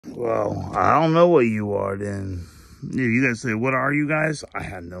Well, I don't know what you are then. You guys say, what are you guys? I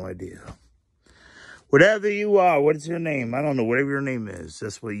have no idea. Whatever you are, what's your name? I don't know. Whatever your name is,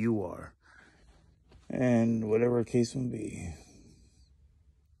 that's what you are. And whatever the case may be.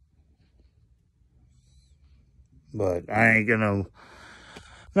 But I ain't gonna,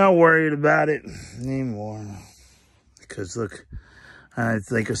 not worried about it anymore. Because look,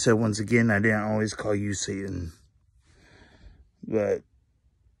 like I said once again, I didn't always call you Satan. But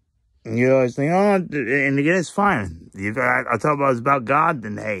you always think, oh, and again, it's fine. If I talk about it's about God,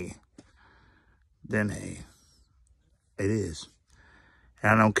 then hey, it is.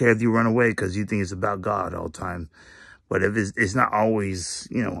 And I don't care if you run away because you think it's about God all the time. But if it's not always,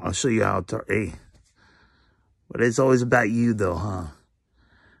 you know, I'll show you how to, hey. But it's always about you though, huh?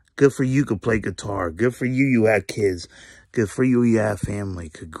 Good for you could play guitar. Good for you, you have kids. Good for you, you have family.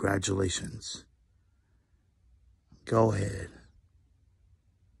 Congratulations. Go ahead.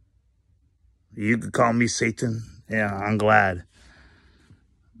 You could call me Satan. Yeah, I'm glad.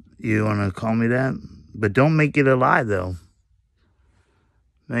 You want to call me that? But don't make it a lie, though.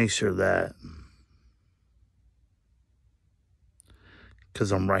 Make sure that.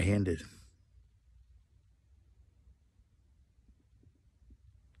 Because I'm right-handed.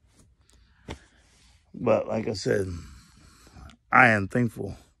 But like I said, I am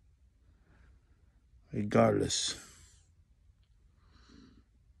thankful. Regardless.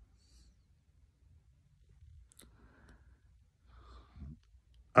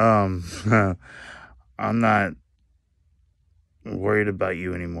 I'm not worried about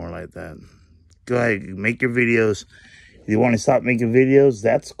you anymore like that. Go ahead, make your videos. If you want to stop making videos,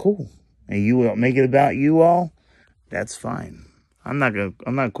 that's cool. And you will make it about you all, that's fine. I'm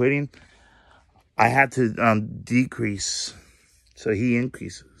not quitting. I had to decrease so he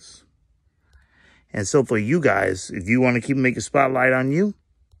increases. And so for you guys, if you want to keep making spotlight on you,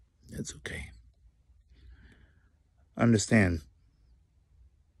 that's okay. Understand.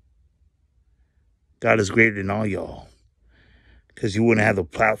 God is greater than all y'all. Because you wouldn't have the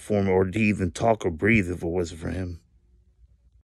platform or to even talk or breathe if it wasn't for him.